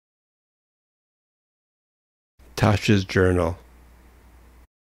Tosh's Journal,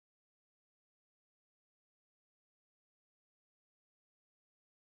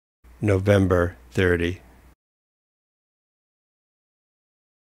 November 30.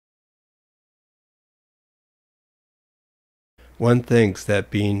 One thinks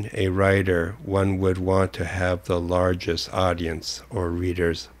that being a writer, one would want to have the largest audience or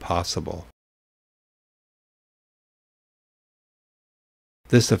readers possible.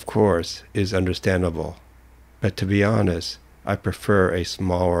 This, of course, is understandable, but to be honest, I prefer a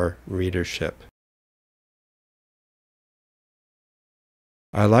smaller readership.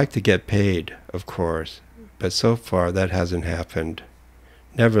 I like to get paid, of course, but so far that hasn't happened.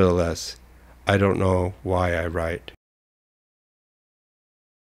 Nevertheless, I don't know why I write.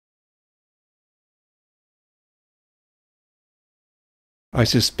 I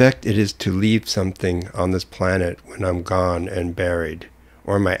suspect it is to leave something on this planet when I'm gone and buried,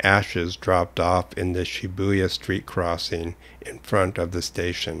 or my ashes dropped off in the Shibuya street crossing in front of the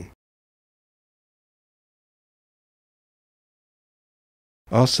station.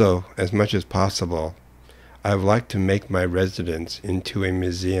 Also, as much as possible, I would like to make my residence into a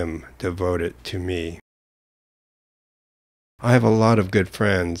museum devoted to me. I have a lot of good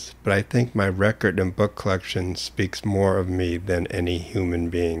friends, but I think my record and book collection speaks more of me than any human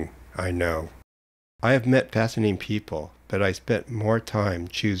being I know. I have met fascinating people, but I spent more time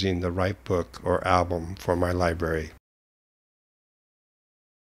choosing the right book or album for my library.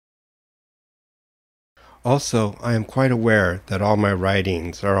 Also, I am quite aware that all my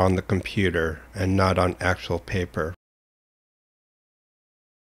writings are on the computer and not on actual paper.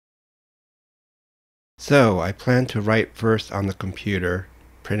 So I plan to write first on the computer,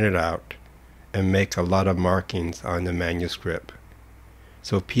 print it out, and make a lot of markings on the manuscript,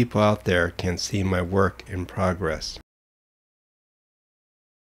 so people out there can see my work in progress.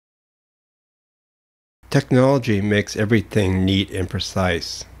 Technology makes everything neat and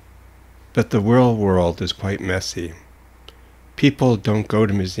precise, but the real world is quite messy. People don't go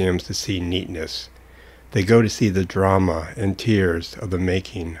to museums to see neatness. They go to see the drama and tears of the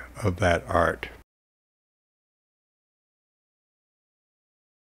making of that art.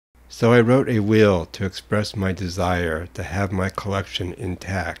 So I wrote a will to express my desire to have my collection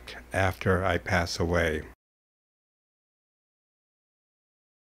intact after I pass away.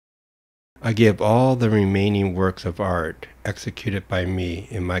 I give all the remaining works of art executed by me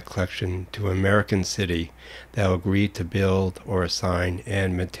in my collection to an American city that will agree to build or assign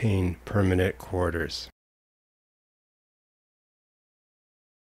and maintain permanent quarters.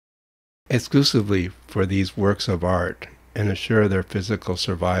 Exclusively for these works of art, and assure their physical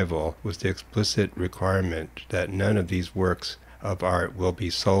survival with the explicit requirement that none of these works of art will be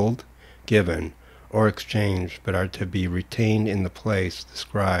sold, given, or exchanged, but are to be retained in the place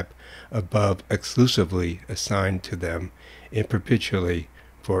described above, exclusively assigned to them in perpetuity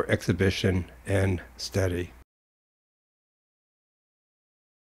for exhibition and study.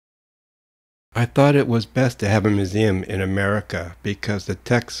 I thought it was best to have a museum in America because the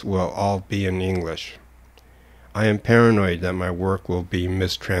texts will all be in English. I am paranoid that my work will be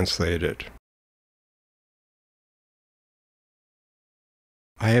mistranslated.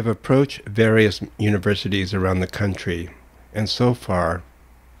 I have approached various universities around the country, and so far,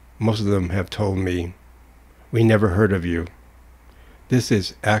 most of them have told me, "We never heard of you." This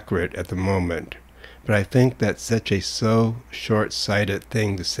is accurate at the moment, but I think that's such a short-sighted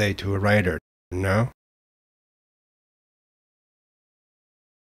thing to say to a writer, no?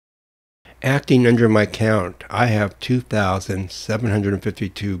 Acting under my count, I have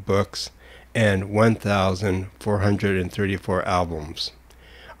 2,752 books and 1,434 albums.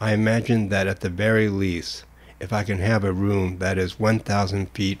 I imagine that at the very least, if I can have a room that is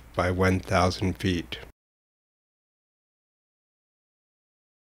 1,000 feet by 1,000 feet,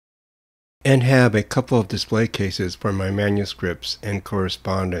 and have a couple of display cases for my manuscripts and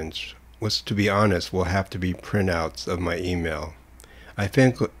correspondence, which to be honest will have to be printouts of my email, I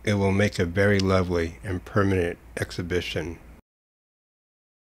think it will make a very lovely and permanent exhibition.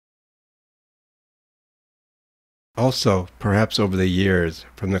 Also, perhaps over the years,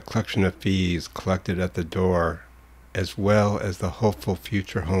 from the collection of fees collected at the door, as well as the hopeful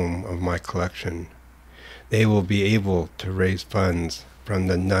future home of my collection, they will be able to raise funds from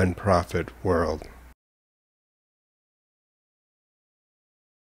the non-profit world.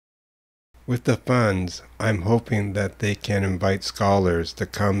 With the funds, I'm hoping that they can invite scholars to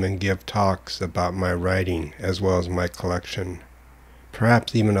come and give talks about my writing as well as my collection,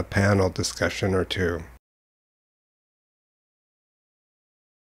 perhaps even a panel discussion or two.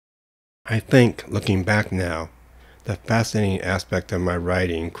 I think, looking back now, the fascinating aspect of my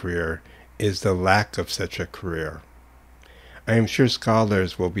writing career is the lack of such a career. I am sure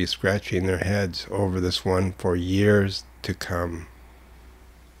scholars will be scratching their heads over this one for years to come.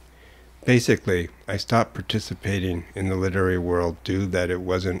 Basically, I stopped participating in the literary world due that it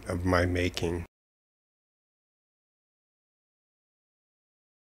wasn't of my making.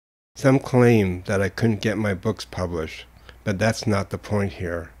 Some claim that I couldn't get my books published, but that's not the point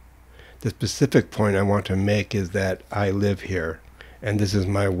here. The specific point I want to make is that I live here, and this is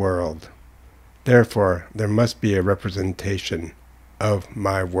my world. Therefore, there must be a representation of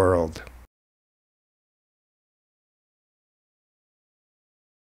my world.